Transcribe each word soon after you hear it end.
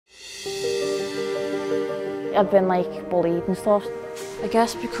I've been like bullied and stuff. I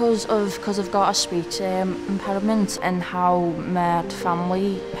guess because I've got a speech impairment and how my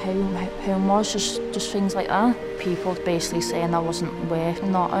family home was, just things like that. People basically saying I wasn't worth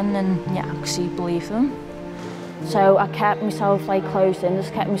nothing, and you actually believe them. So I kept myself like closed in,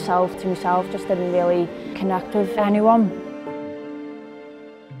 just kept myself to myself, just didn't really connect with anyone.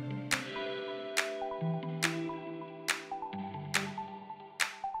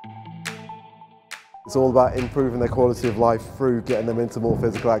 It's all about improving their quality of life through getting them into more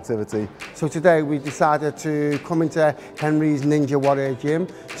physical activity. So today we decided to come into Henry's Ninja Warrior Gym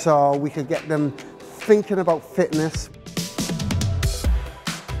so we could get them thinking about fitness.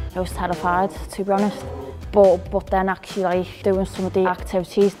 I was terrified, to be honest. But then actually like doing some of the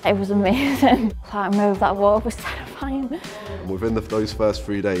activities, it was amazing. Climbing over that wall was terrifying. Within those first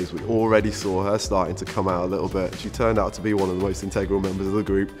 3 days, we already saw her starting to come out a little bit. She turned out to be one of the most integral members of the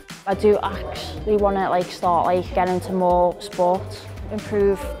group. I do actually want to like start like getting into more sports,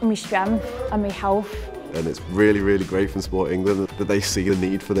 improve my strength and my health. And it's really, really great from Sport England that they see the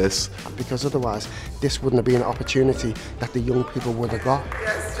need for this. Because otherwise, this wouldn't have been an opportunity that the young people would have got.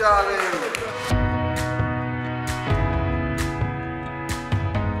 Yes, Charlie!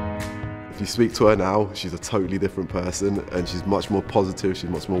 If you speak to her now, she's a totally different person and she's much more positive,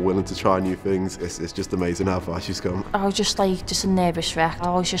 she's much more willing to try new things. It's just amazing how far she's come. I was just a nervous wreck. I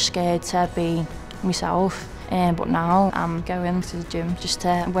was just scared to be myself. But now I'm going to the gym just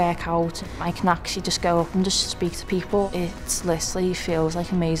to work out. I can actually just go up and just speak to people. It literally feels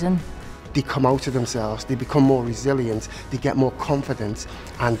like amazing. They come out of themselves, they become more resilient, they get more confident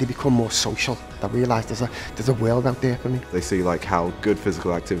and they become more social. I realise there's a world out there for me. They see like how good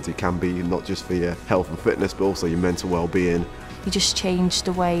physical activity can be, not just for your health and fitness, but also your mental well-being. You just change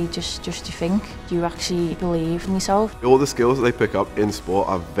the way just you think. You actually believe in yourself. All the skills that they pick up in sport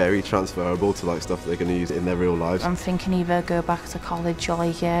are very transferable to like stuff they're going to use in their real lives. I'm thinking either go back to college or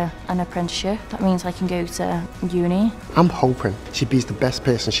like an apprenticeship. That means I can go to uni. I'm hoping she be the best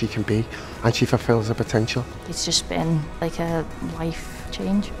person she can be and she fulfills her potential. It's just been like a life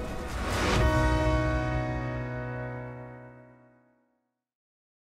change.